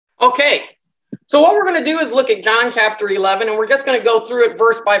Okay, so what we're going to do is look at John chapter 11, and we're just going to go through it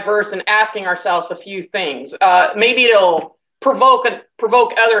verse by verse and asking ourselves a few things. Maybe it'll provoke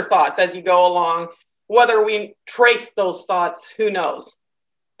other thoughts as you go along. Whether we trace those thoughts, who knows?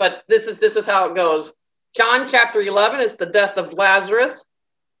 But this is how it goes. John chapter 11 is the death of Lazarus,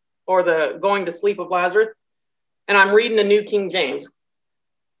 or the going to sleep of Lazarus. And I'm reading the New King James.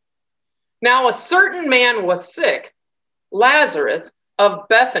 Now a certain man was sick, Lazarus of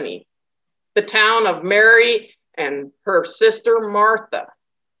Bethany, the town of Mary and her sister Martha.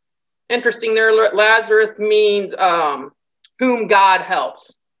 Interesting there, Lazarus means whom God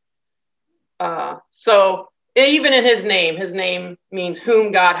helps. So even in his name means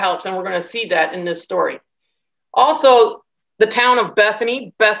whom God helps. And we're going to see that in this story. Also, the town of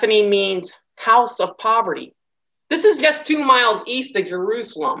Bethany. Bethany means house of poverty. This is just 2 miles east of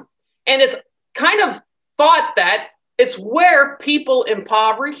Jerusalem. And it's kind of thought that it's where people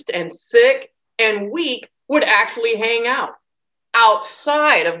impoverished and sick and weak would actually hang out,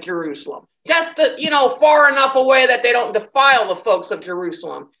 outside of Jerusalem. Just, far enough away that they don't defile the folks of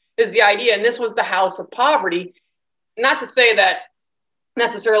Jerusalem is the idea. And this was the house of poverty. Not to say that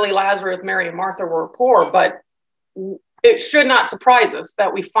necessarily Lazarus, Mary, and Martha were poor, but it should not surprise us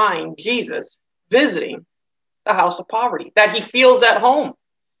that we find Jesus visiting the house of poverty, that he feels at home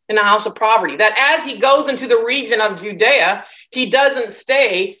in the house of poverty, that as he goes into the region of Judea, he doesn't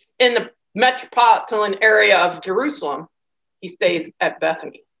stay in the metropolitan area of Jerusalem. He stays at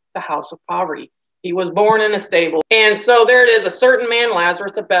Bethany, the house of poverty. He was born in a stable. And so there it is, a certain man,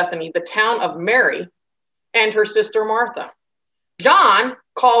 Lazarus of Bethany, the town of Mary and her sister Martha. John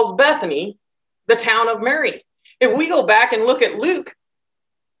calls Bethany the town of Mary. If we go back and look at Luke,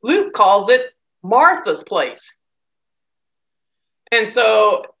 Luke calls it Martha's place. And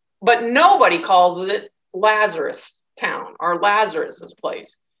so, but nobody calls it Lazarus town or Lazarus's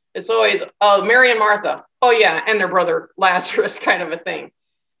place. It's always Mary and Martha. Oh yeah, and their brother Lazarus, kind of a thing.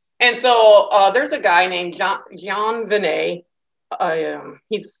 And so there's a guy named Jean Vinet.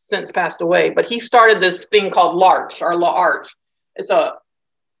 He's since passed away, but he started this thing called L'Arche, or L'Arche. It's a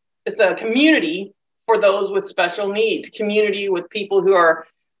community for those with special needs, community with people who are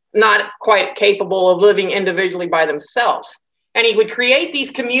not quite capable of living individually by themselves. And he would create these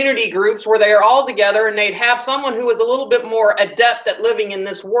community groups where they are all together, and they'd have someone who was a little bit more adept at living in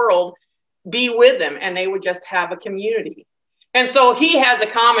this world be with them, and they would just have a community. And so he has a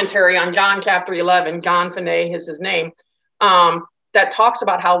commentary on John chapter 11, John Finet is his name, that talks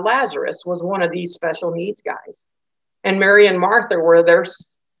about how Lazarus was one of these special needs guys. And Mary and Martha were their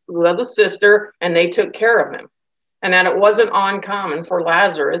other sister, and they took care of him. And that it wasn't uncommon for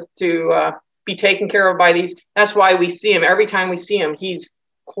Lazarus to be taken care of by these. That's why we see him. Every time we see him, he's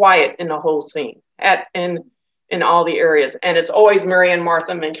quiet in the whole scene, in all the areas. And it's always Mary and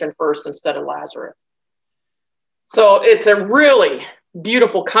Martha mentioned first instead of Lazarus. So it's a really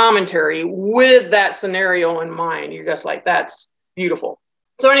beautiful commentary with that scenario in mind. You're just like, that's beautiful.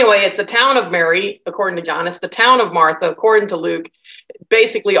 So anyway, it's the town of Mary, according to John. It's the town of Martha, according to Luke.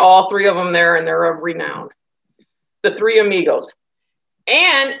 Basically, all three of them there, and they're of renown. The three amigos.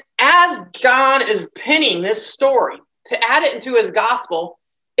 And as John is penning this story to add it into his gospel,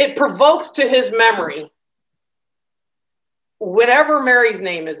 it provokes to his memory, whenever Mary's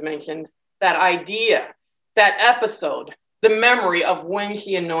name is mentioned, that idea, that episode, the memory of when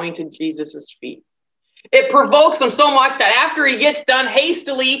she anointed Jesus's feet. It provokes him so much that after he gets done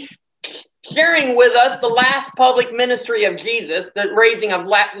hastily sharing with us the last public ministry of Jesus, the raising of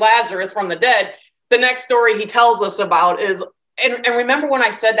Lazarus from the dead, the next story he tells us about is, and remember when I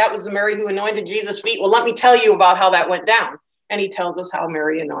said that was Mary who anointed Jesus' feet? Well, let me tell you about how that went down. And he tells us how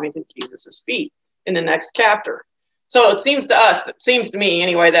Mary anointed Jesus's feet in the next chapter. So it seems to me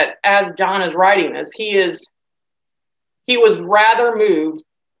anyway, that as John is writing this, he was rather moved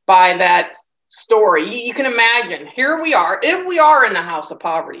by that story. You can imagine, here we are, if we are in the house of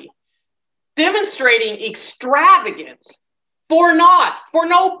poverty, demonstrating extravagance for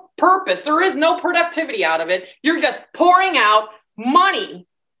no purpose. There is no productivity out of it. You're just pouring out money,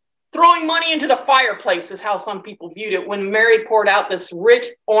 throwing money into the fireplace is how some people viewed it when Mary poured out this rich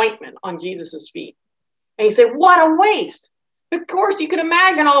ointment on Jesus's feet. And he said, what a waste. Of course, you can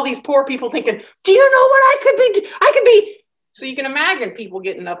imagine all these poor people thinking, do you know what I could be? So you can imagine people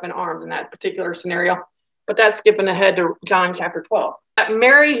getting up in arms in that particular scenario. But that's skipping ahead to John chapter 12. That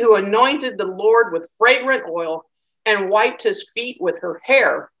Mary who anointed the Lord with fragrant oil and wiped his feet with her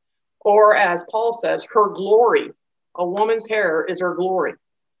hair, or as Paul says, her glory. A woman's hair is her glory.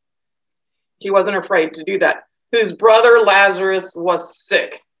 She wasn't afraid to do that. Whose brother Lazarus was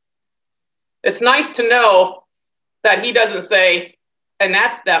sick. It's nice to know that he doesn't say, And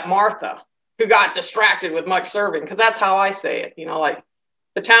that's that Martha who got distracted with much serving, because that's how I say it, like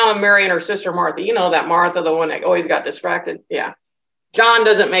the town of Mary and her sister Martha, that Martha, the one that always got distracted. Yeah. John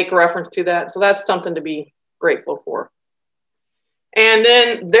doesn't make reference to that. So that's something to be grateful for. And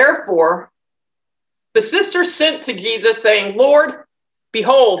then, therefore, the sisters sent to Jesus saying, Lord,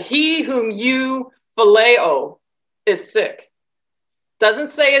 behold, he whom you phileo is sick. Doesn't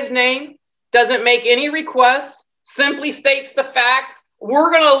say his name, doesn't make any requests, simply states the fact,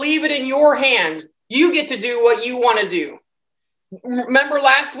 we're going to leave it in your hands. You get to do what you want to do. Remember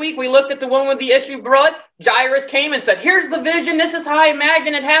last week we looked at the one with the issue of blood? Jairus came and said, here's the vision. This is how I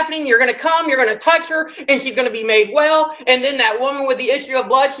imagine it happening. You're going to come, you're going to touch her, and she's going to be made well. And then that woman with the issue of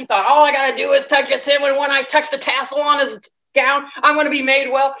blood, she thought, all I got to do is touch his hem. And when I touch the tassel on his gown, I'm going to be made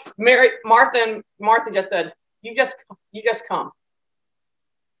well. Martha just said, you just come.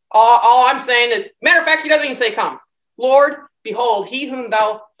 All I'm saying is, matter of fact, she doesn't even say come. Lord, behold, he whom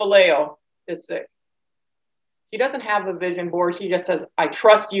thou phileo is sick. She doesn't have a vision board. She just says, I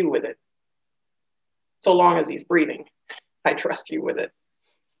trust you with it. So long as he's breathing, I trust you with it.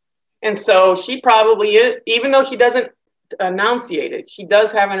 And so she probably, even though she doesn't enunciate it, she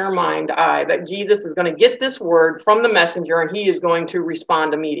does have in her mind that Jesus is going to get this word from the messenger and he is going to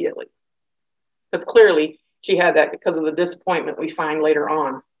respond immediately. Because clearly she had that because of the disappointment we find later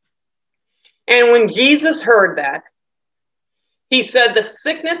on. And when Jesus heard that, he said, the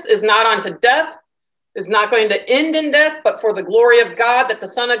sickness is not unto death, is not going to end in death, but for the glory of God, that the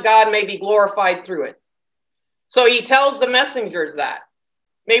Son of God may be glorified through it. So he tells the messengers that.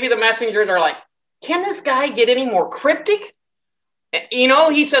 Maybe the messengers are like, can this guy get any more cryptic?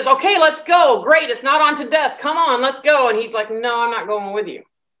 He says, okay, let's go. Great, it's not unto death. Come on, let's go. And he's like, no, I'm not going with you.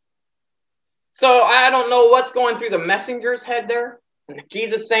 So I don't know what's going through the messenger's head there. And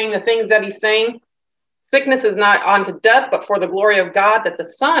Jesus saying the things that he's saying. Sickness is not unto death, but for the glory of God, that the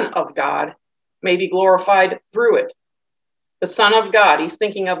Son of God may be glorified through it. The Son of God, he's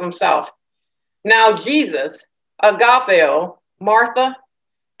thinking of himself. Now Jesus, agapeo, Martha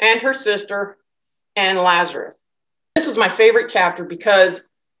and her sister and Lazarus. This was my favorite chapter because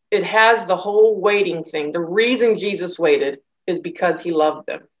it has the whole waiting thing. The reason Jesus waited is because he loved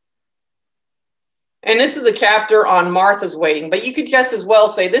them. And this is a chapter on Martha's waiting, but you could just as well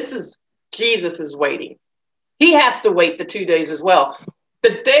say this is Jesus's waiting. He has to wait the 2 days as well.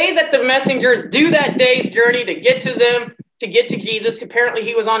 The day that the messengers do that day's journey to get to them, to get to Jesus, apparently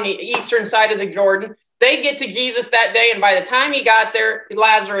he was on the eastern side of the Jordan. They get to Jesus that day, and by the time he got there,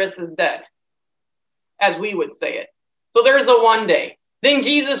 Lazarus is dead, as we would say it. So there's a 1 day. Then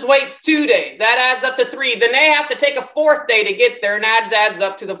Jesus waits 2 days. That adds up to 3. Then they have to take a 4th day to get there, and that adds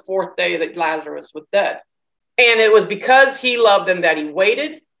up to the 4th day that Lazarus was dead. And it was because he loved them that he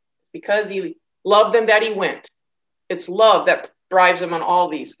waited, because he loved them that he went. It's love that drives him on all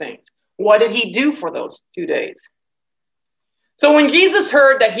these things. What did he do for those 2 days? So when Jesus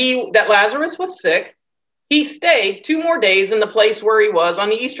heard that Lazarus was sick, he stayed 2 more days in the place where he was on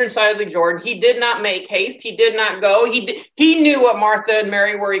the eastern side of the Jordan. He did not make haste. He did not go. He knew what Martha and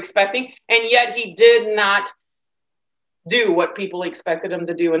Mary were expecting, and yet he did not do what people expected him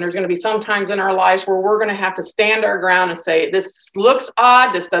to do. And there's going to be some times in our lives where we're going to have to stand our ground and say, this looks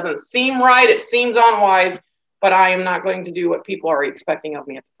odd. This doesn't seem right. It seems unwise, but I am not going to do what people are expecting of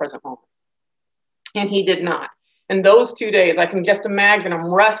me at the present moment. And he did not. And those 2 days, I can just imagine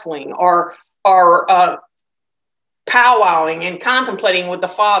him wrestling or powwowing and contemplating with the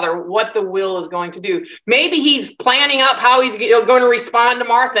Father what the will is going to do. Maybe he's planning up how he's going to respond to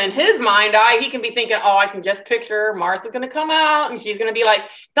Martha. In his mind eye, he can be thinking, oh, I can just picture Martha's going to come out and she's going to be like,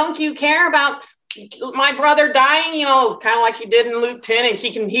 don't you care about my brother dying? Kind of like she did in Luke 10. And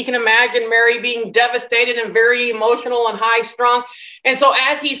he can imagine Mary being devastated and very emotional and high strung. And so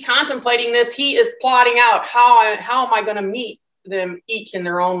as he's contemplating this, he is plotting out how am I going to meet them each in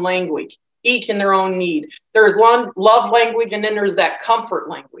their own language, each in their own need. There's one love language, and then there's that comfort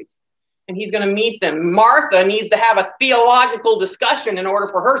language. And he's going to meet them. Martha needs to have a theological discussion in order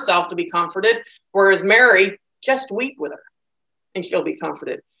for herself to be comforted, whereas Mary, just weep with her and she'll be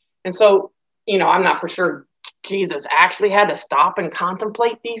comforted. And so, I'm not for sure Jesus actually had to stop and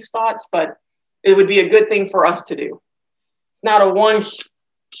contemplate these thoughts, but it would be a good thing for us to do. It's not a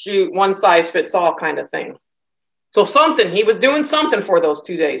one size fits all kind of thing. So he was doing something for those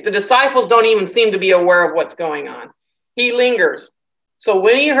 2 days. The disciples don't even seem to be aware of what's going on. He lingers. So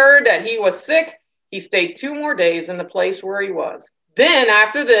when he heard that he was sick, he stayed 2 more days in the place where he was. Then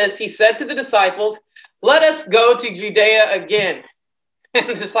after this, he said to the disciples, let us go to Judea again. And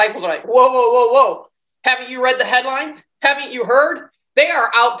the disciples are like, whoa, whoa, whoa, whoa. Haven't you read the headlines? Haven't you heard? They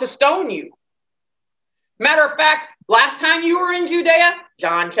are out to stone you. Matter of fact, Last time you were in Judea,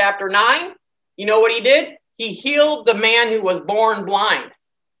 John chapter 9, you know what he did? He healed the man who was born blind.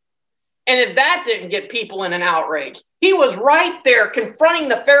 And if that didn't get people in an outrage, he was right there confronting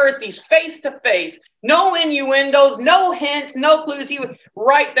the Pharisees face to face. No innuendos, no hints, no clues. He was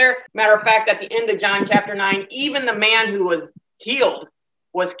right there. Matter of fact, at the end of John chapter 9, even the man who was healed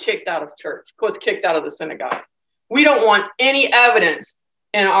was kicked out of church, was kicked out of the synagogue. We don't want any evidence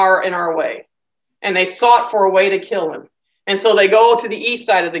in our way. And they sought for a way to kill him. And so they go to the east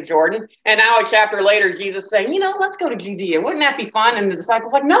side of the Jordan. And now a chapter later, Jesus saying, let's go to Judea. Wouldn't that be fun? And the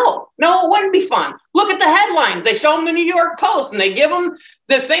disciples like, no, it wouldn't be fun. Look at the headlines. They show them the New York Post and they give them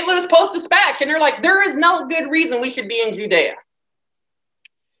the St. Louis Post-Dispatch. And they're like, there is no good reason we should be in Judea.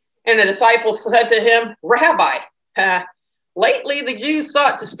 And the disciples said to him, Rabbi, lately the Jews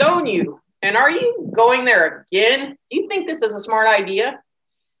sought to stone you. And are you going there again? Do you think this is a smart idea?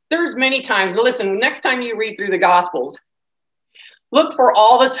 There's many times, listen, next time you read through the Gospels, look for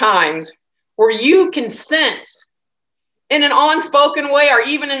all the times where you can sense in an unspoken way or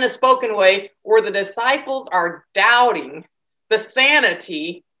even in a spoken way where the disciples are doubting the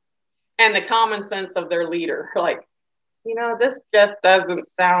sanity and the common sense of their leader. Like, this just doesn't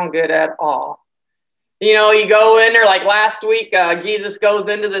sound good at all. You go in there like last week, Jesus goes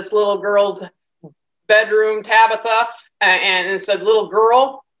into this little girl's bedroom, Tabitha, and said, little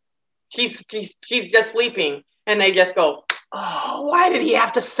girl, she's just sleeping. And they just go, oh, why did he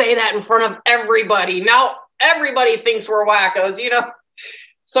have to say that in front of everybody? Now everybody thinks we're wackos,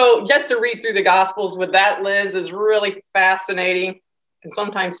 So just to read through the Gospels with that lens is really fascinating. And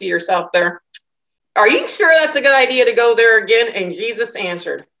sometimes see yourself there. Are you sure that's a good idea to go there again? And Jesus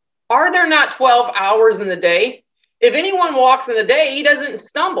answered, are there not 12 hours in the day? If anyone walks in the day, he doesn't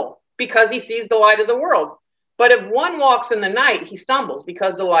stumble because he sees the light of the world. But if one walks in the night, he stumbles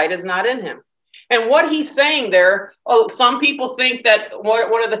because the light is not in him. And what he's saying there, some people think that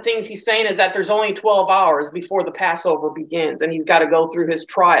one of the things he's saying is that there's only 12 hours before the Passover begins and he's got to go through his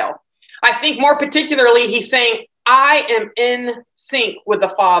trial. I think more particularly, he's saying, I am in sync with the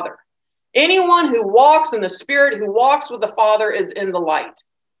Father. Anyone who walks in the Spirit, who walks with the Father is in the light.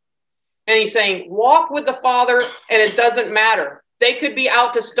 And he's saying, walk with the Father and it doesn't matter. They could be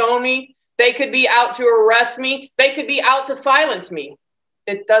out to stone me. They could be out to arrest me. They could be out to silence me.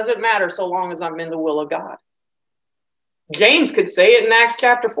 It doesn't matter so long as I'm in the will of God. James could say it in Acts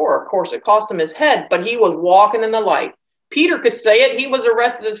chapter 4. Of course, it cost him his head, but he was walking in the light. Peter could say it. He was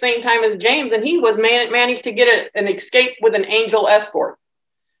arrested at the same time as James, and he was managed to get an escape with an angel escort.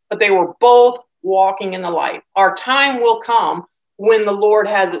 But they were both walking in the light. Our time will come when the Lord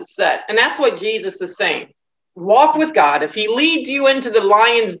has it set. And that's what Jesus is saying. Walk with God. If he leads you into the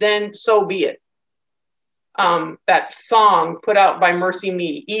lion's den, so be it. That song put out by Mercy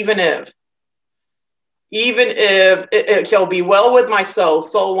Me, even if it shall be well with my soul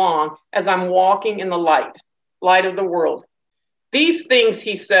so long as I'm walking in the light of the world. These things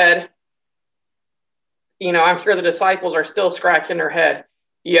he said, I'm sure the disciples are still scratching their head.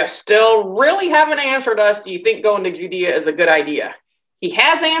 You still really haven't answered us. Do you think going to Judea is a good idea? He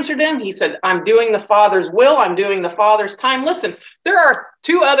has answered him. He said, I'm doing the Father's will. I'm doing the Father's time. Listen, there are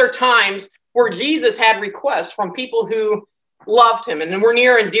two other times where Jesus had requests from people who loved him and were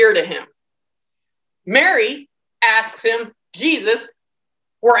near and dear to him. Mary asks him, Jesus,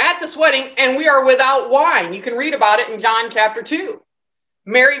 we're at this wedding and we are without wine. You can read about it in John chapter 2.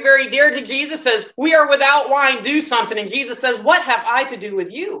 Mary, very dear to Jesus, says, we are without wine, do something. And Jesus says, what have I to do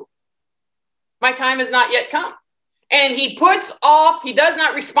with you? My time has not yet come. And he does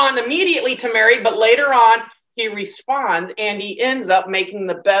not respond immediately to Mary, but later on, he responds and he ends up making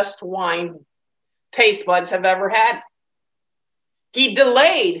the best wine taste buds have ever had. He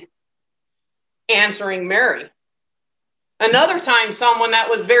delayed answering Mary. Another time, someone that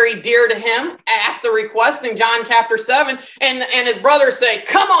was very dear to him asked a request in John chapter 7, and his brothers say,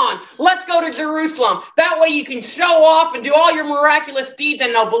 come on, let's go to Jerusalem. That way you can show off and do all your miraculous deeds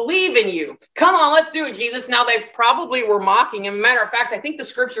and they'll believe in you. Come on, let's do it, Jesus. Now, they probably were mocking him. Matter of fact, I think the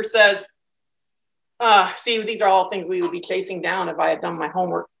scripture says, these are all things we would be chasing down if I had done my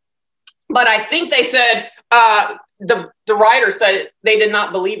homework. But I think they said, the writer said they did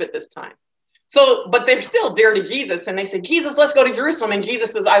not believe at this time. So, but they're still dear to Jesus. And they said, Jesus, let's go to Jerusalem. And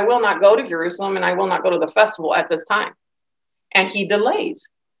Jesus says, I will not go to Jerusalem and I will not go to the festival at this time. And he delays.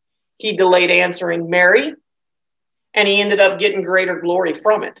 He delayed answering Mary and he ended up getting greater glory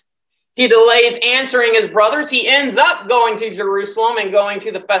from it. He delays answering his brothers. He ends up going to Jerusalem and going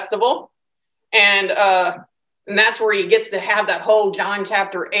to the festival. And that's where he gets to have that whole John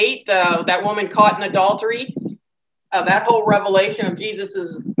chapter 8, that woman caught in adultery, that whole revelation of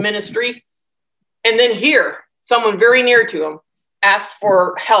Jesus's ministry. And then here, someone very near to him, asked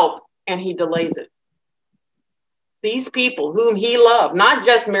for help, and he delays it. These people whom he loved, not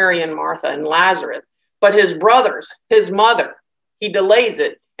just Mary and Martha and Lazarus, but his brothers, his mother, he delays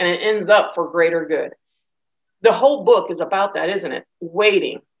it, and it ends up for greater good. The whole book is about that, isn't it?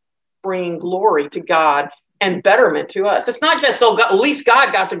 Waiting, bringing glory to God and betterment to us. It's not just so God, at least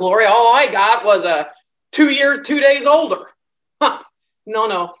God got the glory. All I got was a 2 days older. Huh.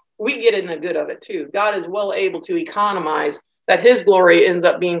 No, we get in the good of it too. God is well able to economize that his glory ends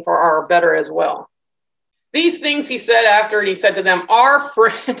up being for our better as well. These things he said after, and he said to them, our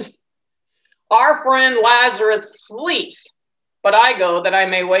friend Lazarus sleeps, but I go that I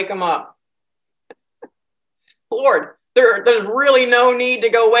may wake him up. Lord, there's really no need to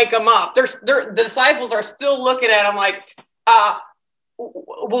go wake him up. The disciples are still looking at him like,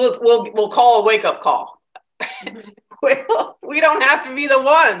 we'll call a wake-up call. We don't have to be the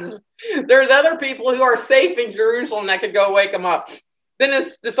ones. There's other people who are safe in Jerusalem that could go wake him up. Then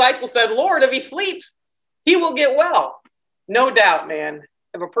his disciples said, Lord, if he sleeps, he will get well. No doubt, man.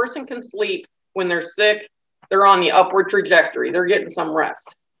 If a person can sleep when they're sick, they're on the upward trajectory. They're getting some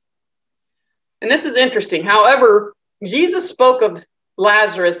rest. And this is interesting. However, Jesus spoke of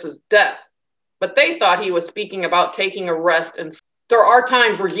Lazarus' death, but they thought he was speaking about taking a rest. And there are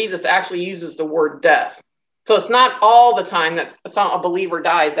times where Jesus actually uses the word death. So it's not all the time that a believer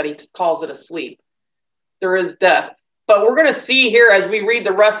dies that he calls it a sleep. There is death. But we're going to see here as we read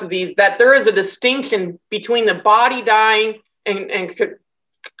the rest of these that there is a distinction between the body dying and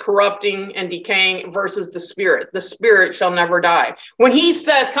corrupting and decaying versus the spirit. The spirit shall never die. When he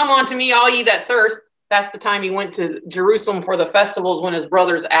says, come unto me, all ye that thirst, that's the time he went to Jerusalem for the festivals when his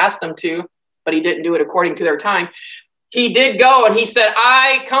brothers asked him to, but he didn't do it according to their time. He did go and he said,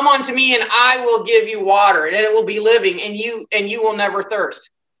 come unto me and I will give you water and it will be living and you will never thirst.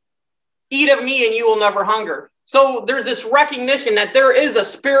 Eat of me and you will never hunger. So there's this recognition that there is a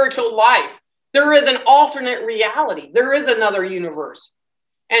spiritual life. There is an alternate reality. There is another universe.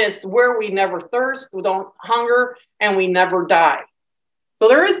 And it's where we never thirst, we don't hunger, and we never die. So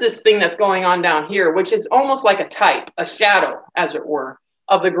there is this thing that's going on down here, which is almost like a type, a shadow, as it were,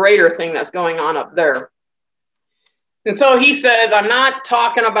 of the greater thing that's going on up there. And so he says, I'm not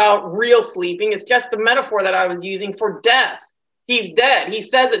talking about real sleeping. It's just the metaphor that I was using for death. He's dead. He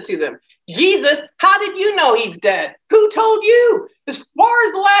says it to them. Jesus, how did you know he's dead? Who told you? As far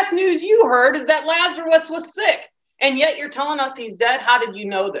as the last news you heard is that Lazarus was sick. And yet you're telling us he's dead. How did you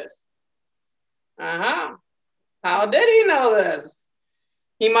know this? How did he know this?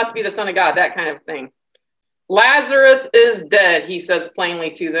 He must be the Son of God, that kind of thing. Lazarus is dead, he says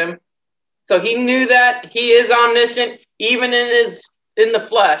plainly to them. So he knew that he is omniscient, even in the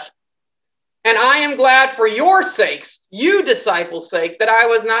flesh. And I am glad for your sakes, you disciples' sake, that I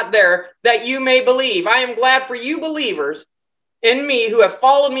was not there, that you may believe. I am glad for you believers in me who have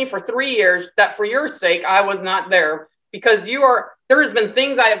followed me for 3 years, that for your sake I was not there, because there has been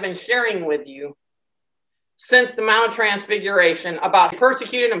things I have been sharing with you since the Mount of Transfiguration about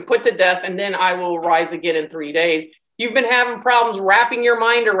persecuted and put to death, and then I will rise again in 3 days. You've been having problems wrapping your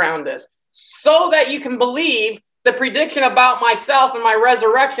mind around this so that you can believe the prediction about myself and my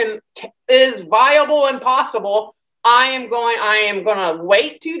resurrection is viable and possible. I am going to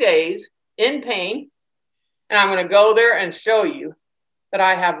wait 2 days in pain, and I'm going to go there and show you that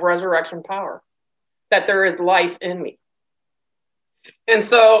I have resurrection power, that there is life in me. And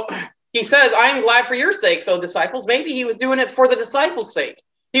so he says, I am glad for your sake. So disciples, maybe he was doing it for the disciples' sake.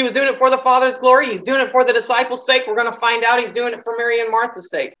 He was doing it for the Father's glory. He's doing it for the disciples' sake. We're going to find out he's doing it for Mary and Martha's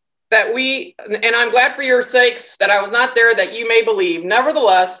sake. And I'm glad for your sakes that I was not there, that you may believe.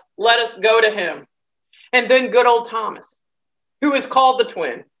 Nevertheless, let us go to him. And then good old Thomas, who is called the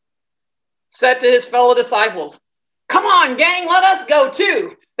twin, said to his fellow disciples, come on, gang, let us go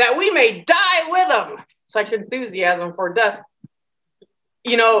too, that we may die with him. Such enthusiasm for death.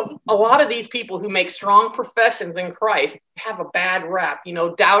 You know, a lot of these people who make strong professions in Christ have a bad rap,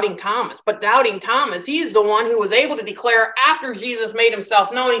 doubting Thomas. But doubting Thomas, he is the one who was able to declare after Jesus made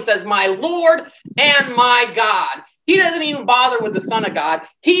himself known, he says, my Lord and my God. He doesn't even bother with the Son of God.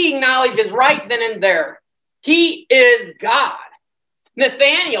 He acknowledges right then and there, he is God.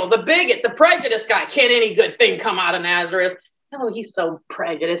 Nathaniel, the bigot, the prejudiced guy, can any good thing come out of Nazareth? No, he's so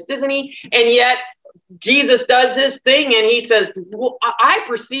prejudiced, isn't he? And yet Jesus does his thing and he says, well, I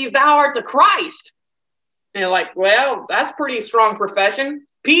perceive thou art the Christ. And you're like, well, that's pretty strong profession.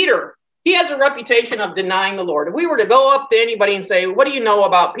 Peter, he has a reputation of denying the Lord. If we were to go up to anybody and say, what do you know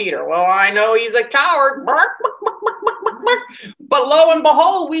about Peter? Well, I know he's a coward. But lo and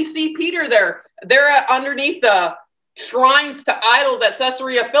behold, we see Peter there. They're underneath the shrines to idols at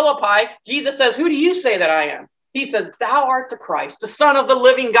Caesarea Philippi. Jesus says, who do you say that I am? He says, thou art the Christ, the Son of the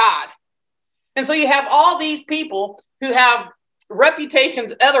living God. And so you have all these people who have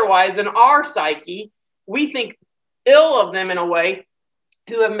reputations otherwise in our psyche. We think ill of them in a way,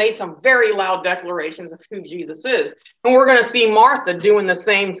 who have made some very loud declarations of who Jesus is. And we're going to see Martha doing the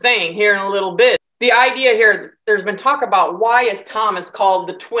same thing here in a little bit. The idea here, there's been talk about why is Thomas called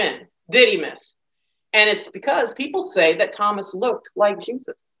the twin, Didymus? And it's because people say that Thomas looked like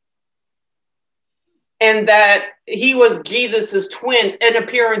Jesus. And that he was Jesus's twin in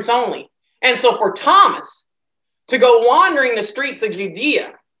appearance only. And so for Thomas to go wandering the streets of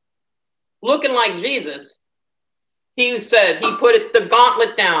Judea, looking like Jesus, he said, he put the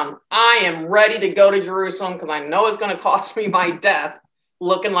gauntlet down. I am ready to go to Jerusalem because I know it's going to cost me my death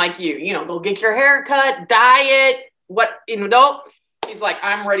looking like you. You know, go get your hair cut, dye it, he's like,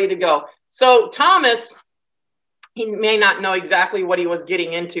 I'm ready to go. So Thomas, he may not know exactly what he was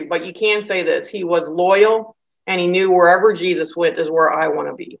getting into, but you can say this. He was loyal and he knew wherever Jesus went is where I want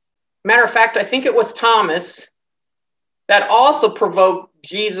to be. Matter of fact, I think it was Thomas that also provoked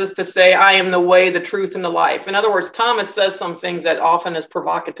Jesus to say, I am the way, the truth, and the life. In other words, Thomas says some things that often is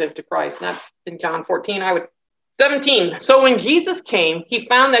provocative to Christ. And that's in John 14. 17. So when Jesus came, he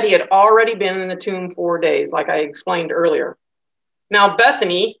found that he had already been in the tomb 4 days, like I explained earlier. Now,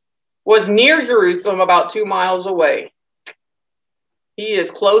 Bethany was near Jerusalem, about 2 miles away. He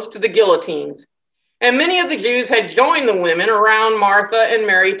is close to the guillotines. And many of the Jews had joined the women around Martha and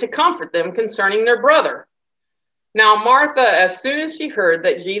Mary to comfort them concerning their brother. Now, Martha, as soon as she heard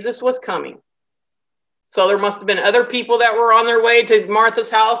that Jesus was coming, so there must have been other people that were on their way to Martha's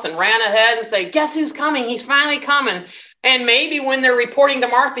house and ran ahead and say, guess who's coming? He's finally coming. And maybe when they're reporting to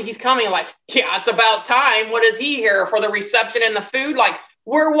Martha, he's coming, like, yeah, it's about time. What is he here for, the reception and the food? Like,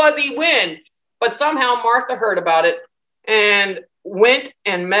 where was he when? But somehow Martha heard about it and went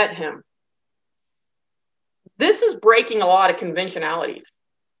and met him. This is breaking a lot of conventionalities.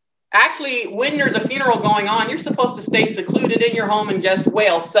 Actually, when there's a funeral going on, you're supposed to stay secluded in your home and just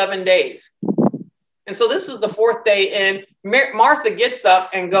wail 7 days. And so this is the 4th day, and Martha gets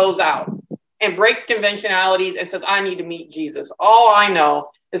up and goes out and breaks conventionalities and says, I need to meet Jesus. All I know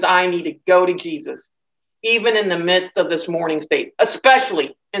is I need to go to Jesus, even in the midst of this mourning state,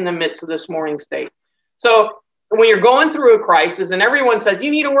 especially in the midst of this mourning state. So when you're going through a crisis and everyone says, you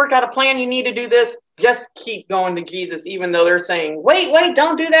need to work out a plan, you need to do this, just keep going to Jesus, even though they're saying, wait,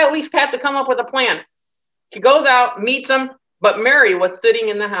 don't do that. We have to come up with a plan. She goes out, meets him, but Mary was sitting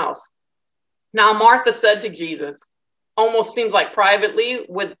in the house. Now, Martha said to Jesus, almost seems like privately,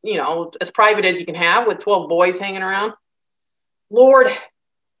 with, as private as you can have, with 12 boys hanging around, Lord,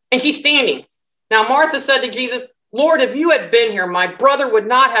 and she's standing. Now, Martha said to Jesus, Lord, if you had been here, my brother would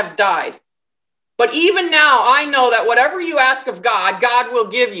not have died. But even now, I know that whatever you ask of God, God will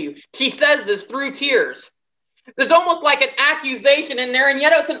give you. She says this through tears. There's almost like an accusation in there, and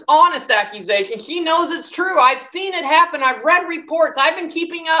yet it's an honest accusation. She knows it's true. I've seen it happen. I've read reports. I've been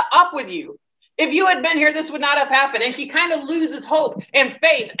keeping up with you. If you had been here, this would not have happened. And she kind of loses hope and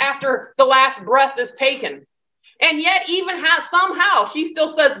faith after the last breath is taken. And yet, even somehow, she still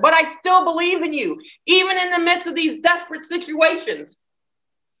says, but I still believe in you, even in the midst of these desperate situations.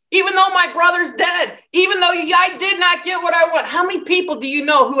 Even though my brother's dead, even though I did not get what I want. How many people do you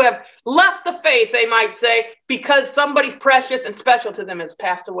know who have left the faith, they might say, because somebody precious and special to them has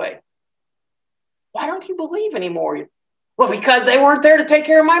passed away? Why don't you believe anymore? Well, because they weren't there to take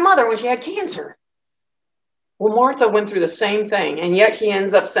care of my mother when she had cancer. Well, Martha went through the same thing, and yet she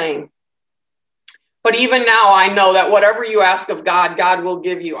ends up saying, but even now I know that whatever you ask of God, God will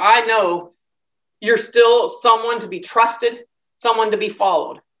give you. I know you're still someone to be trusted, someone to be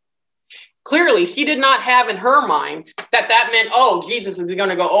followed. Clearly, she did not have in her mind that meant, oh, Jesus is going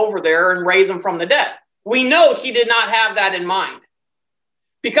to go over there and raise him from the dead. We know she did not have that in mind.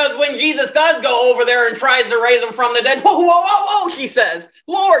 Because when Jesus does go over there and tries to raise him from the dead, whoa, she says,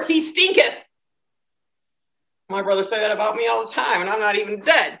 Lord, he stinketh. My brothers say that about me all the time, and I'm not even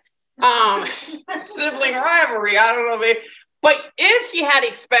dead. Sibling rivalry, I don't know. But if she had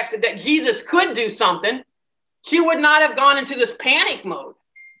expected that Jesus could do something, she would not have gone into this panic mode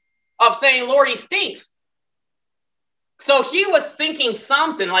of saying, Lord, he stinks. So she was thinking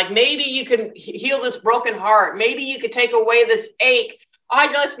something like, maybe you can heal this broken heart. Maybe you could take away this ache.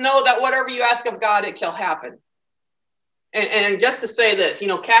 I just know that whatever you ask of God, it shall happen. And just to say this,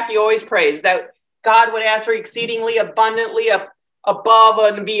 Kathy always prays that God would answer exceedingly abundantly above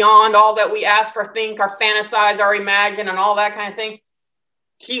and beyond all that we ask or think or fantasize or imagine and all that kind of thing.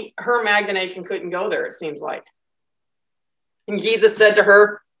 Her imagination couldn't go there, it seems like. And Jesus said to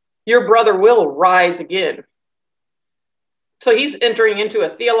her, your brother will rise again. So he's entering into a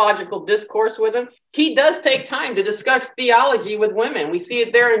theological discourse with him. he does take time to discuss theology with women. We see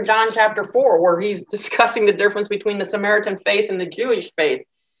it there in John chapter 4, where he's discussing the difference between the Samaritan faith and the Jewish faith.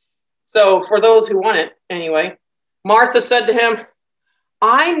 So for those who want it, anyway, Martha said to him,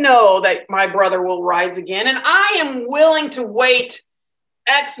 I know that my brother will rise again, and I am willing to wait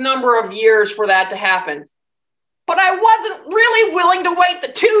X number of years for that to happen. But I wasn't really willing to wait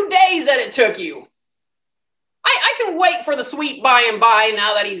the 2 days that it took you. I can wait for the sweet by and by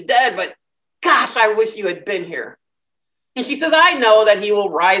now that he's dead, but gosh, I wish you had been here. And she says, I know that he will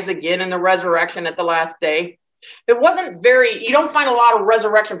rise again in the resurrection at the last day. It wasn't you don't find a lot of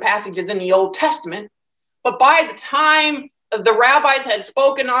resurrection passages in the Old Testament, but by the time the rabbis had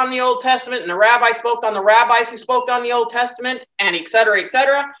spoken on the Old Testament and the rabbis spoke on the rabbis who spoke on the Old Testament and et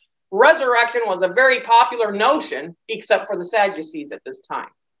cetera, resurrection was a very popular notion, except for the Sadducees at this time.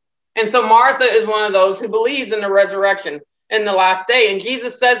 And so Martha is one of those who believes in the resurrection in the last day. And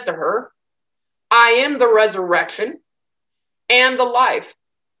Jesus says to her, I am the resurrection and the life.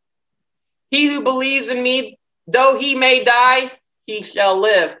 He who believes in me, though he may die, he shall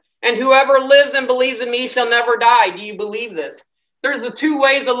live. And whoever lives and believes in me shall never die. Do you believe this? There's two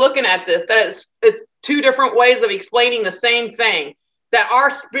ways of looking at this. That it's two different ways of explaining the same thing. That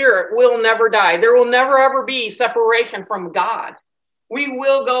our spirit will never die. There will never ever be separation from God. We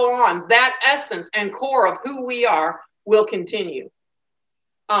will go on. That essence and core of who we are will continue.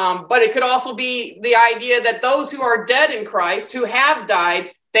 But it could also be the idea that those who are dead in Christ, who have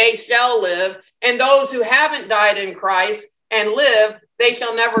died, they shall live. And those who haven't died in Christ and live, they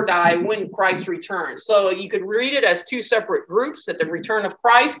shall never die when Christ returns. So you could read it as two separate groups at the return of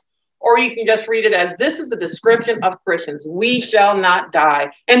Christ, or you can just read it as this is the description of Christians. We shall not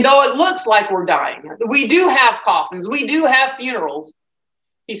die. And though it looks like we're dying, we do have coffins, we do have funerals.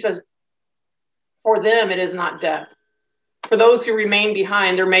 He says, for them, it is not death. For those who remain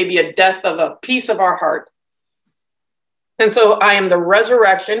behind, there may be a death of a piece of our heart. And so I am the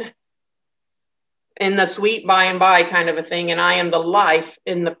resurrection in the sweet by and by kind of a thing, and I am the life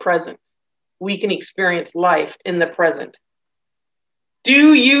in the present. We can experience life in the present.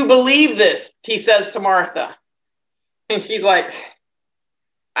 Do you believe this? He says to Martha. And she's like,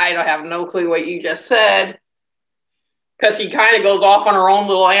 I don't have no clue what you just said. Because she kind of goes off on her own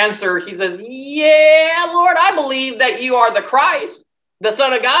little answer. She says, yeah, Lord, I believe that you are the Christ, the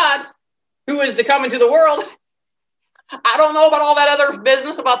Son of God, who is to come into the world. I don't know about all that other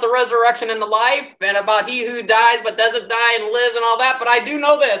business about the resurrection and the life and about he who dies but doesn't die and lives and all that. But I do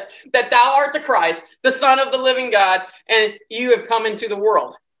know this, that thou art the Christ, the Son of the living God, and you have come into the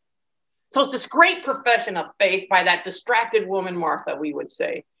world. So it's this great profession of faith by that distracted woman, Martha, we would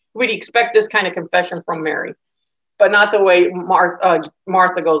say. We'd expect this kind of confession from Mary, but not the way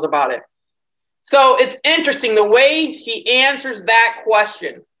Martha goes about it. So it's interesting the way she answers that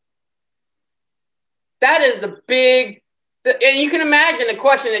question. That is a big, and you can imagine the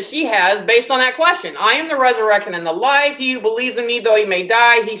question that she has based on that question. I am the resurrection and the life. He who believes in me, though he may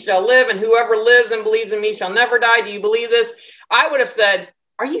die, he shall live. And whoever lives and believes in me shall never die. Do you believe this? I would have said,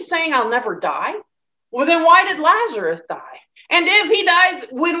 are you saying I'll never die? Well, then why did Lazarus die? And if he dies,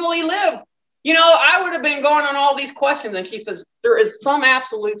 when will he live? You know, I would have been going on all these questions. And she says, there is some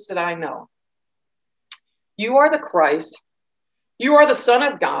absolutes that I know. You are the Christ. You are the Son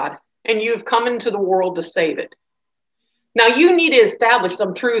of God. And you've come into the world to save it. Now, you need to establish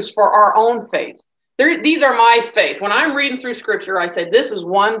some truths for our own faith. These are my faith. When I'm reading through Scripture, I say, this is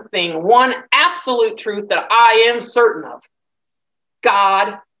one thing, one absolute truth that I am certain of.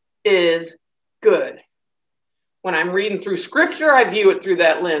 God is good. When I'm reading through Scripture, I view it through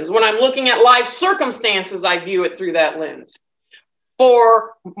that lens. When I'm looking at life circumstances, I view it through that lens.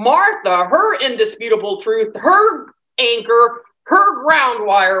 For Martha, her indisputable truth, her anchor, her ground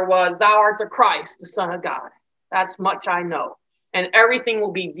wire was, thou art the Christ, the Son of God. That's much I know. And everything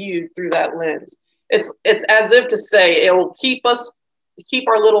will be viewed through that lens. It's as if to say it will keep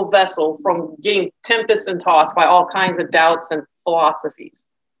our little vessel from getting tempest and tossed by all kinds of doubts and philosophies.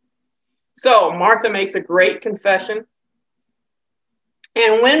 So Martha makes a great confession.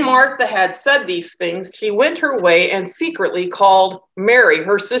 And when Martha had said these things, she went her way and secretly called Mary,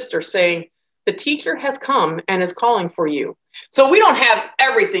 her sister, saying, the teacher has come and is calling for you. So we don't have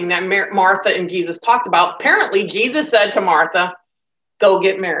everything that Martha and Jesus talked about. Apparently, Jesus said to Martha, go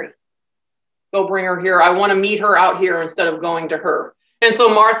get Mary. Go bring her here. I want to meet her out here instead of going to her. And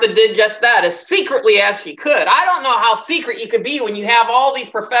so Martha did just that as secretly as she could. I don't know how secret you could be when you have all these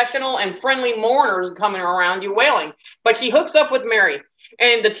professional and friendly mourners coming around you wailing. But she hooks up with Mary.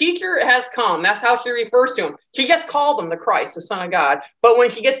 And the teacher has come. That's how she refers to him. She just called him the Christ, the Son of God. But when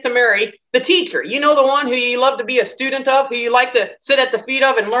she gets to Mary, the teacher, you know, the one who you love to be a student of, who you like to sit at the feet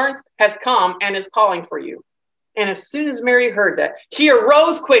of and learn, has come and is calling for you. And as soon as Mary heard that, she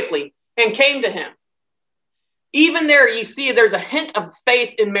arose quickly and came to him. Even there, you see there's a hint of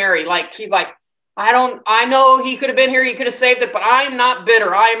faith in Mary. Like, she's like, I know he could have been here. He could have saved it, but I'm not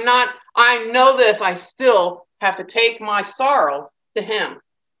bitter. I know this. I still have to take my sorrow to him.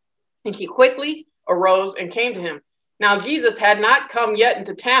 And she quickly arose and came to him. Now, Jesus had not come yet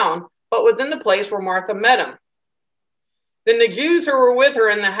into town, but was in the place where Martha met him. Then the Jews who were with her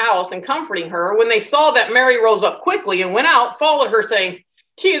in the house and comforting her, when they saw that Mary rose up quickly and went out, followed her, saying,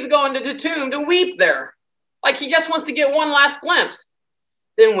 she is going to the tomb to weep there. Like she just wants to get one last glimpse.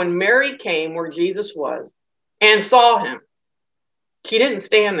 Then when Mary came where Jesus was and saw him, she didn't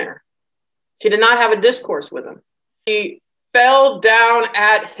stand there. She did not have a discourse with him. She fell down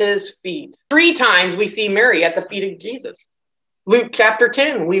at his feet. 3 times we see Mary at the feet of Jesus. Luke chapter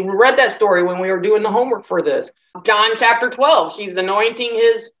 10, we read that story when we were doing the homework for this. John chapter 12, she's anointing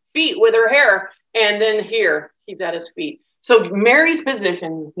his feet with her hair. And then here, she's at his feet. So Mary's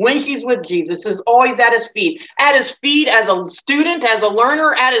position when she's with Jesus is always at his feet as a student, as a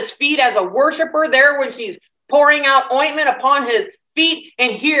learner, at his feet as a worshiper, there when she's pouring out ointment upon his feet,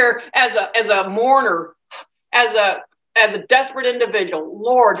 and here as a mourner, as a desperate individual.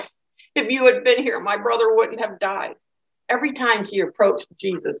 Lord, if you had been here, my brother wouldn't have died. Every time she approached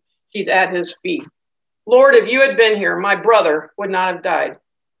Jesus, she's at his feet. Lord, if you had been here, my brother would not have died.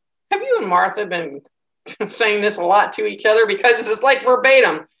 Have you and Martha been saying this a lot to each other? Because it's like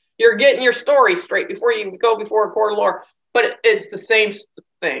verbatim. You're getting your story straight before you go before a court of law, but it's the same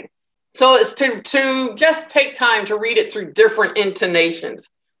thing. So it's to just take time to read it through different intonations.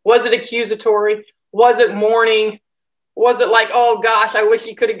 Was it accusatory? Was it mourning? Was it like, oh gosh, I wish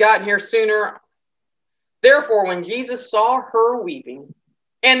he could have gotten here sooner? Therefore, when Jesus saw her weeping,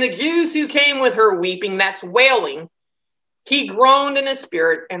 and the Jews who came with her weeping, that's wailing, he groaned in his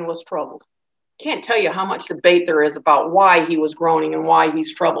spirit and was troubled. Can't tell you how much debate there is about why he was groaning and why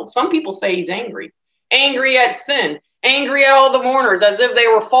he's troubled. Some people say he's angry at sin, angry at all the mourners as if they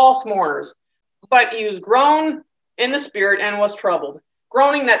were false mourners. But he was groaned in the spirit and was troubled,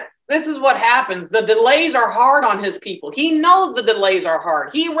 groaning that this is what happens. The delays are hard on his people. He knows the delays are hard.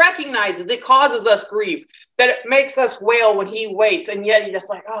 He recognizes it causes us grief, that it makes us wail when he waits. And yet he just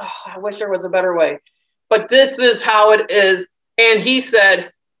like, oh, I wish there was a better way. But this is how it is. And he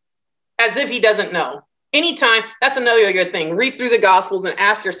said, as if he doesn't know. Anytime, that's another good thing. Read through the Gospels and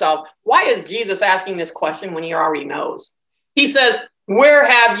ask yourself, why is Jesus asking this question when he already knows? He says, where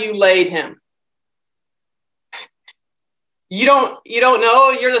have you laid him? You don't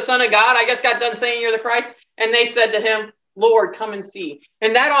know you're the Son of God? I just got done saying you're the Christ. And they said to him, Lord, come and see.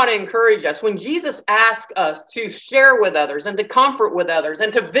 And that ought to encourage us. When Jesus asks us to share with others and to comfort with others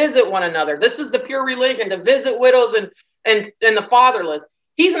and to visit one another, this is the pure religion, to visit widows and the fatherless.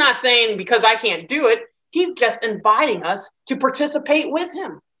 He's not saying because I can't do it. He's just inviting us to participate with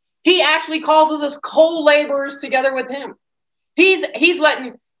him. He actually calls us co-laborers together with him. He's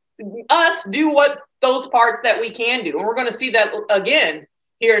letting us do what those parts that we can do. And we're going to see that again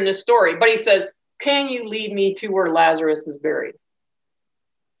here in this story. But he says, can you lead me to where Lazarus is buried?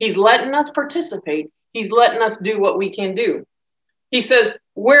 He's letting us participate. He's letting us do what we can do. He says,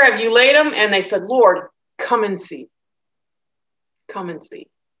 where have you laid him? And they said, Lord, come and see. Come and see.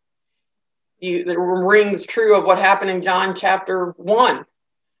 It rings true of what happened in John chapter 1.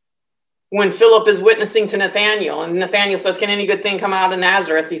 When Philip is witnessing to Nathanael, and Nathanael says, can any good thing come out of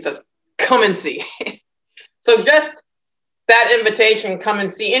Nazareth? He says, come and see. So just that invitation, come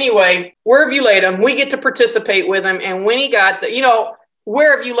and see. Anyway, where have you laid him? We get to participate with him. And when he got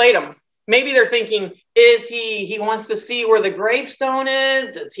where have you laid him? Maybe they're thinking, is he wants to see where the gravestone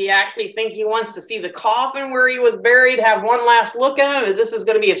is? Does he actually think he wants to see the coffin where he was buried, have one last look at him? Is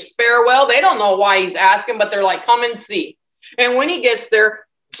going to be his farewell? They don't know why he's asking, but they're like, come and see. And when he gets there,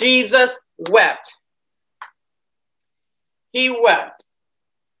 Jesus wept. He wept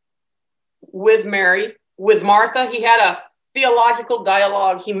with Mary, with Martha. He had a theological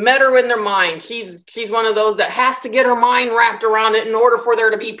dialogue. He met her in their mind. She's one of those that has to get her mind wrapped around it in order for there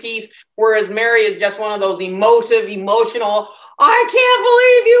to be peace, whereas Mary is just one of those emotional, I can't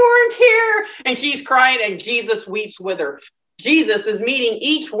believe you weren't here. And she's crying, and Jesus weeps with her. Jesus is meeting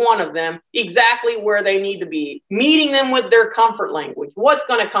each one of them exactly where they need to be, meeting them with their comfort language. What's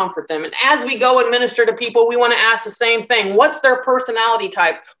going to comfort them? And as we go and minister to people, we want to ask the same thing. What's their personality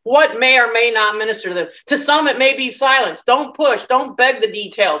type? What may or may not minister to them? To some, it may be silence. Don't push. Don't beg the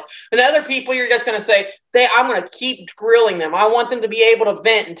details. And other people, you're just going to say, I'm going to keep grilling them. I want them to be able to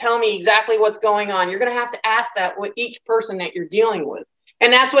vent and tell me exactly what's going on. You're going to have to ask that with each person that you're dealing with.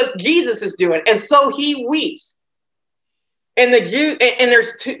 And that's what Jesus is doing. And so he weeps. And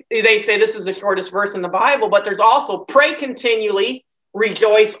there's two, they say this is the shortest verse in the Bible, but there's also pray continually,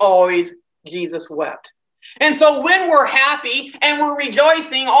 rejoice always, Jesus wept. And so when we're happy and we're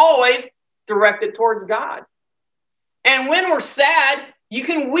rejoicing, always direct it towards God. And when we're sad, you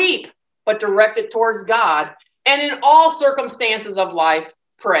can weep, but direct it towards God. And in all circumstances of life,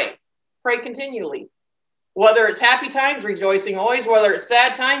 pray. Pray continually. Whether it's happy times, rejoicing always, whether it's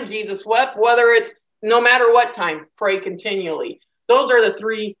sad times, Jesus wept, whether it's no matter what time, pray continually. Those are the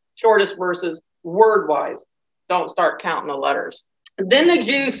three shortest verses word-wise. Don't start counting the letters. Then the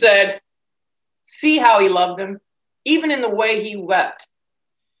Jews said, see how he loved them, even in the way he wept.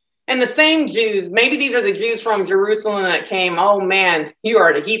 And the same Jews, maybe these are the Jews from Jerusalem that came, oh man, you are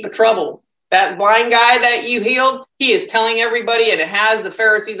in a heap of trouble. That blind guy that you healed, he is telling everybody, and it has the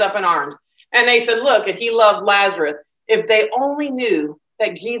Pharisees up in arms. And they said, look, if he loved Lazarus, if they only knew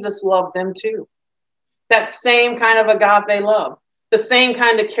that Jesus loved them too. That same kind of agape love, the same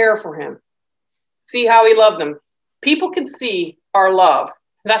kind of care for him. See how he loved them. People can see our love.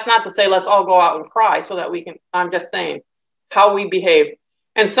 That's not to say let's all go out and cry so that we can, I'm just saying how we behave.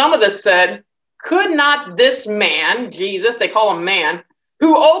 And some of this said, could not this man, Jesus, they call him man,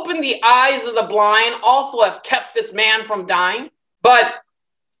 who opened the eyes of the blind also have kept this man from dying? But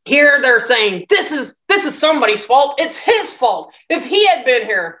here they're saying, this is somebody's fault. It's his fault. If he had been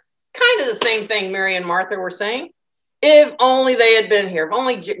here, kind of the same thing Mary and Martha were saying. If only they had been here. If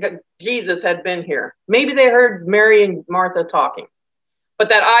only Jesus had been here. Maybe they heard Mary and Martha talking. But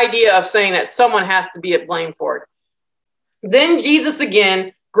that idea of saying that someone has to be at blame for it. Then Jesus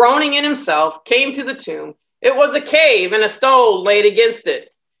again, groaning in himself, came to the tomb. It was a cave and a stone laid against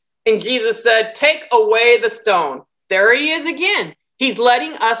it. And Jesus said, take away the stone. There he is again. He's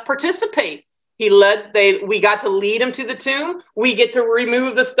letting us participate. We got to lead him to the tomb. We get to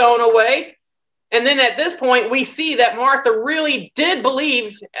remove the stone away. And then at this point, we see that Martha really did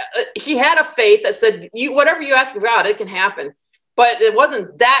believe. She had a faith that said, whatever you ask of God, it can happen. But it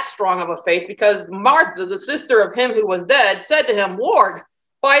wasn't that strong of a faith, because Martha, the sister of him who was dead, said to him, Lord,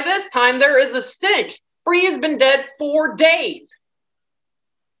 by this time there is a stench, for he has been dead 4 days.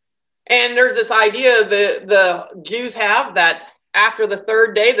 And there's this idea the Jews have that after the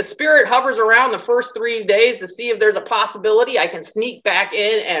third day, the spirit hovers around the first 3 days to see if there's a possibility I can sneak back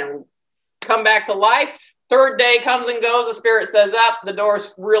in and come back to life. Third day comes and goes. The spirit says, up, the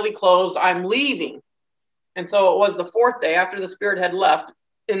door's really closed. I'm leaving. And so it was the fourth day after the spirit had left.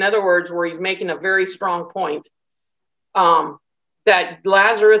 In other words, where he's making a very strong point that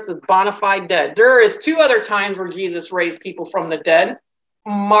Lazarus is bona fide dead. There is 2 other times where Jesus raised people from the dead.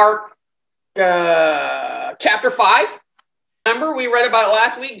 Mark chapter 5. Remember, we read about it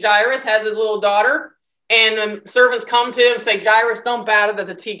last week. Jairus has his little daughter, and servants come to him and say, Jairus, don't bother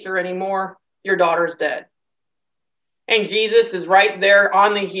the teacher anymore. Your daughter's dead. And Jesus is right there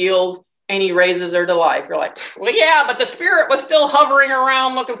on the heels, and he raises her to life. You're like, well, yeah, but the spirit was still hovering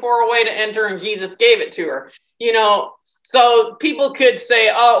around looking for a way to enter, and Jesus gave it to her. You know, so people could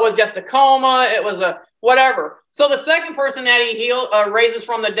say, oh, it was just a coma. It was a whatever. So the second person that he raises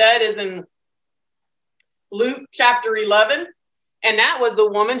from the dead is in Luke chapter 11. And that was a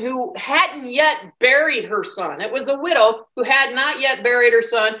woman who hadn't yet buried her son. It was a widow who had not yet buried her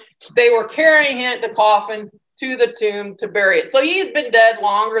son. They were carrying the coffin to the tomb to bury it. So he's been dead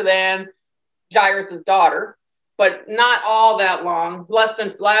longer than Jairus' daughter, but not all that long, less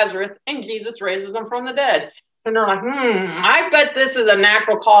than Lazarus, and Jesus raises them from the dead. And they're like, I bet this is a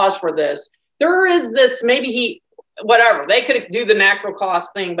natural cause for this. There is this, maybe whatever. They could do the natural cause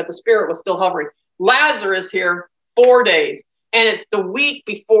thing, but the spirit was still hovering. Lazarus here, 4 days. And it's the week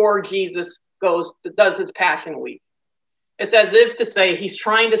before Jesus does his Passion Week. It's as if to say he's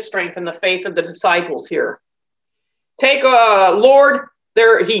trying to strengthen the faith of the disciples here. Take, Lord,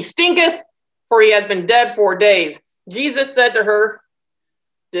 he stinketh, for he has been dead 4 days. Jesus said to her,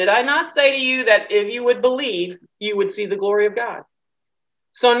 did I not say to you that if you would believe, you would see the glory of God?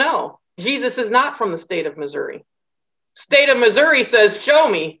 So no, Jesus is not from the state of Missouri. State of Missouri says, show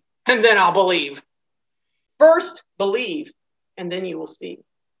me, and then I'll believe. First, believe, and then you will see.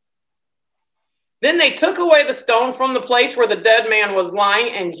 Then they took away the stone from the place where the dead man was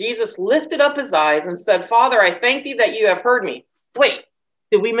lying, and Jesus lifted up his eyes and said, Father, I thank thee that you have heard me. Wait,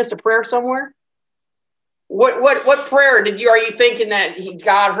 did we miss a prayer somewhere? What prayer are you thinking that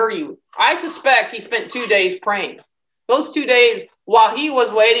God heard you? I suspect he spent 2 days praying. Those 2 days while he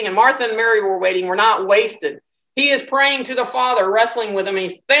was waiting and Martha and Mary were waiting were not wasted. He is praying to the Father, wrestling with him. And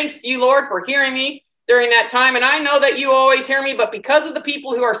he thanks you, Lord, for hearing me during that time. And I know that you always hear me, but because of the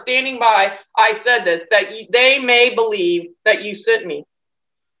people who are standing by, I said this, that they may believe that you sent me.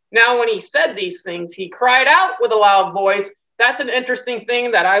 Now, when he said these things, he cried out with a loud voice. That's an interesting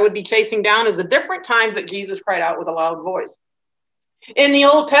thing that I would be chasing down, is the different times that Jesus cried out with a loud voice. In the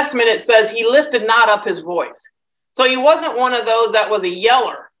Old Testament, it says he lifted not up his voice. So he wasn't one of those that was a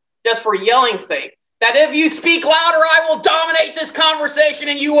yeller just for yelling's sake. That if you speak louder, I will dominate this conversation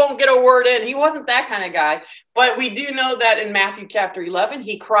and you won't get a word in. He wasn't that kind of guy. But we do know that in Matthew chapter 11,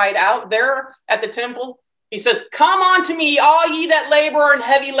 he cried out there at the temple. He says, come unto me, all ye that labor and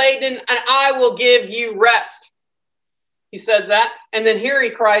heavy laden, and I will give you rest. He says that. And then here he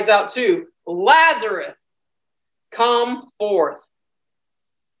cries out too, Lazarus, come forth.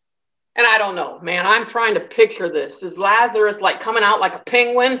 And I don't know, man, I'm trying to picture this. Is Lazarus like coming out like a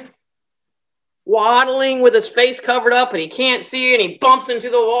penguin, waddling with his face covered up and he can't see and he bumps into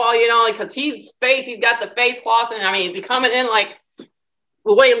the wall, because he's got the faith cloth. And I mean, is he coming in like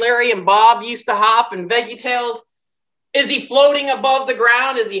the way Larry and Bob used to hop in VeggieTales? Is he floating above the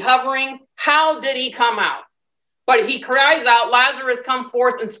ground? Is he hovering? How did he come out? But he cries out, Lazarus, come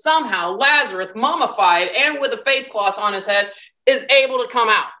forth. And somehow Lazarus, mummified and with a faith cloth on his head, is able to come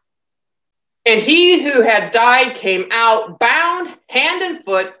out. And he who had died came out, bound hand and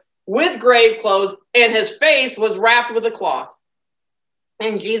foot with grave clothes, and his face was wrapped with a cloth.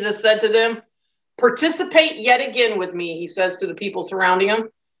 And Jesus said to them, participate yet again with me, he says to the people surrounding him.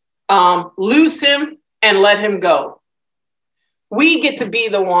 Loose him and let him go. We get to be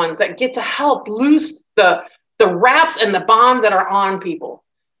the ones that get to help loose the wraps and the bonds that are on people.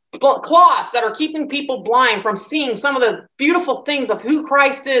 Cloths that are keeping people blind from seeing some of the beautiful things of who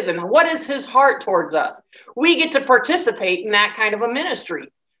Christ is and what is his heart towards us. We get to participate in that kind of a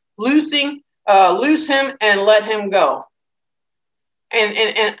ministry. Loose him and let him go.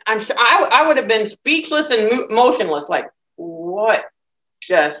 And I'm sure I would have been speechless and motionless, like, what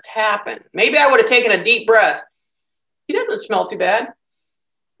just happened? Maybe I would have taken a deep breath. He doesn't smell too bad.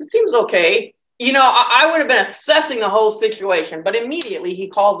 It seems okay. I would have been assessing the whole situation, but immediately he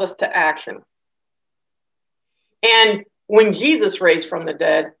calls us to action. And when Jesus raised from the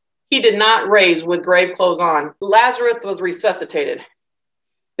dead, he did not raise with grave clothes on. Lazarus was resuscitated.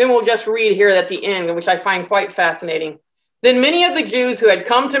 Then we'll just read here at the end, which I find quite fascinating. Then many of the Jews who had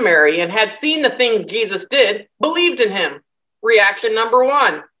come to Mary and had seen the things Jesus did believed in him. Reaction number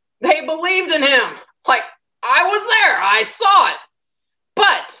one, they believed in him. Like, I was there, I saw it.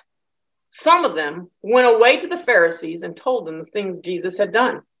 But some of them went away to the Pharisees and told them the things Jesus had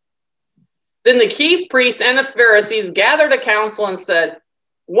done. Then the chief priests and the Pharisees gathered a council and said,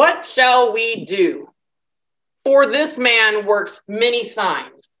 what shall we do? For this man works many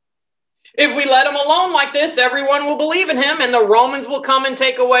signs. If we let him alone like this, everyone will believe in him, and the Romans will come and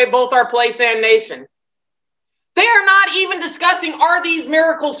take away both our place and nation. They are not even discussing, are these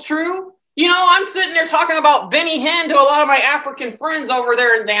miracles true? I'm sitting there talking about Benny Hinn to a lot of my African friends over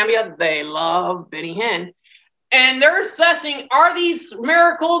there in Zambia. They love Benny Hinn. And they're assessing, are these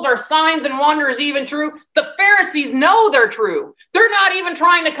miracles or signs and wonders even true? The Pharisees know they're true. They're not even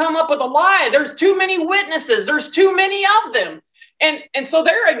trying to come up with a lie. There's too many witnesses. There's too many of them. And so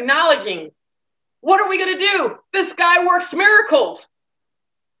they're acknowledging, what are we going to do? This guy works miracles.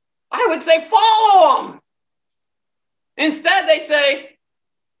 I would say, follow him. Instead, they say,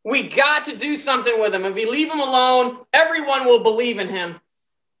 we got to do something with him. If we leave him alone, everyone will believe in him.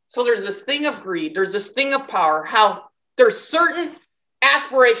 So there's this thing of greed. There's this thing of power, how there's certain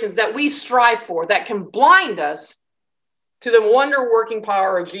aspirations that we strive for that can blind us to the wonder-working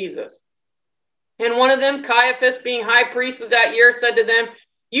power of Jesus. And one of them, Caiaphas, being high priest of that year, said to them,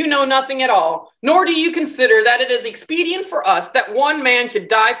 you know nothing at all, nor do you consider that it is expedient for us that one man should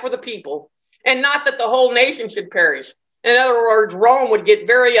die for the people, and not that the whole nation should perish. In other words, Rome would get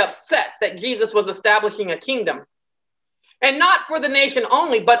very upset that Jesus was establishing a kingdom. And not for the nation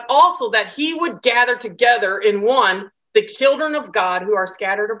only, but also that he would gather together in one the children of God who are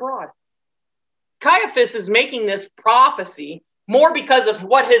scattered abroad. Caiaphas is making this prophecy more because of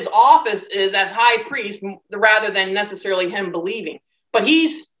what his office is as high priest, rather than necessarily him believing. But he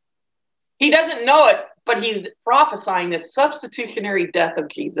doesn't know it, but he's prophesying this substitutionary death of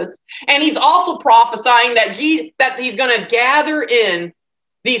Jesus. And he's also prophesying that he's going to gather in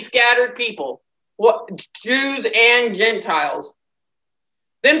these scattered people. what, Jews and Gentiles.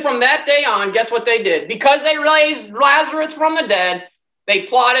 Then from that day on, guess what they did? Because they raised Lazarus from the dead, they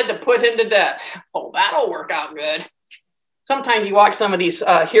plotted to put him to death. Oh, that'll work out good. Sometimes you watch some of these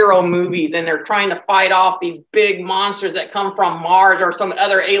hero movies and they're trying to fight off these big monsters that come from Mars or some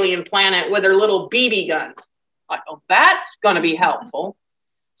other alien planet with their little BB guns. Like, oh, that's going to be helpful.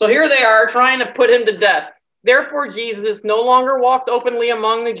 So here they are trying to put him to death. Therefore, Jesus no longer walked openly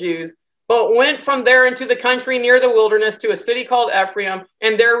among the Jews, but went from there into the country near the wilderness to a city called Ephraim,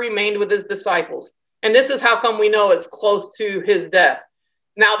 and there remained with his disciples. And this is how come we know it's close to his death.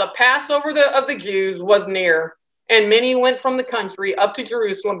 Now the Passover of the Jews was near, and many went from the country up to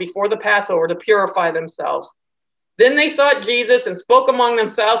Jerusalem before the Passover to purify themselves. Then they sought Jesus and spoke among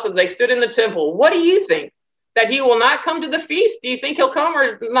themselves as they stood in the temple. What do you think? That he will not come to the feast? Do you think he'll come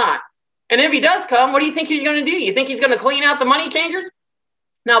or not? And if he does come, what do you think he's going to do? You think he's going to clean out the money changers?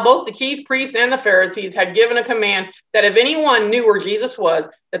 Now both the chief priests and the Pharisees had given a command that if anyone knew where Jesus was,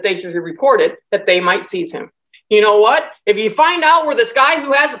 that they should report it, that they might seize him. You know what? If you find out where this guy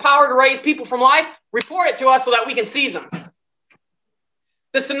who has the power to raise people from life, report it to us so that we can seize him.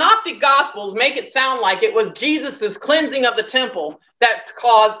 The synoptic gospels make it sound like it was Jesus's cleansing of the temple that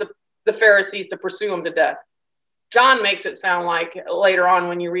caused the Pharisees to pursue him to death. John makes it sound like later on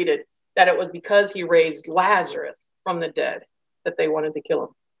when you read it, that it was because he raised Lazarus from the dead that they wanted to kill him.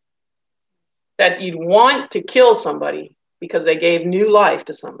 That you'd want to kill somebody because they gave new life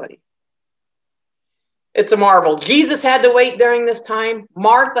to somebody. It's a marvel. Jesus had to wait during this time.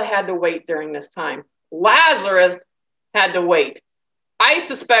 Martha had to wait during this time. Lazarus had to wait. I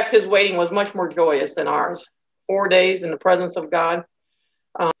suspect his waiting was much more joyous than ours. 4 days in the presence of God.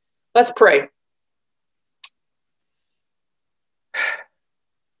 Let's pray.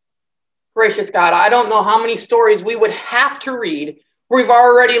 Gracious God, I don't know how many stories we would have to read. We've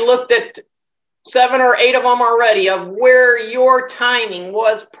already looked at 7 or 8 of them already of where your timing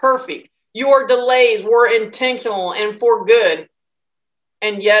was perfect. Your delays were intentional and for good.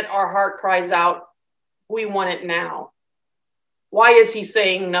 And yet our heart cries out, we want it now. Why is he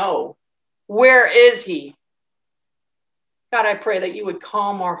saying no? Where is he? God, I pray that you would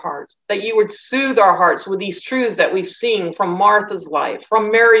calm our hearts, that you would soothe our hearts with these truths that we've seen from Martha's life, from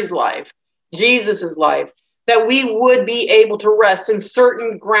Mary's life, Jesus's life, that we would be able to rest in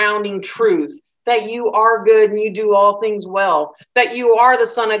certain grounding truths, that you are good and you do all things well, that you are the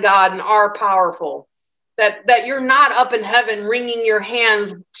Son of God and are powerful, that you're not up in heaven wringing your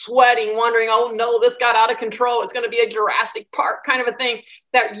hands, sweating, wondering, oh no, this got out of control. It's going to be a Jurassic Park kind of a thing,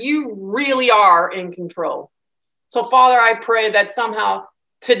 that you really are in control. So Father, I pray that somehow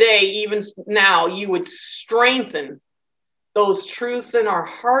today, even now, you would strengthen those truths in our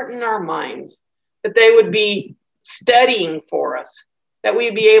heart and our minds, that they would be steadying for us, that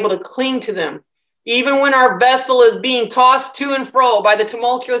we'd be able to cling to them. Even when our vessel is being tossed to and fro by the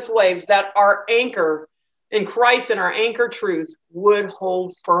tumultuous waves, that our anchor in Christ and our anchor truths would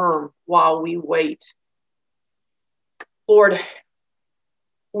hold firm while we wait. Lord,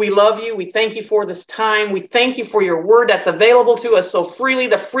 we love you. We thank you for this time. We thank you for your word that's available to us so freely,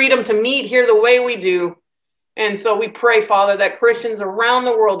 the freedom to meet here the way we do. And so we pray, Father, that Christians around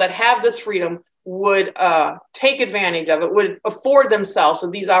the world that have this freedom would take advantage of it, would afford themselves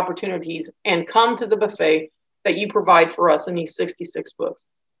of these opportunities and come to the buffet that you provide for us in these 66 books.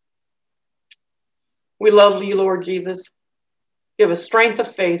 We love you, Lord Jesus. Give us strength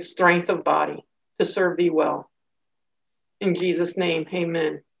of faith, strength of body to serve thee well. In Jesus' name,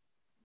 amen.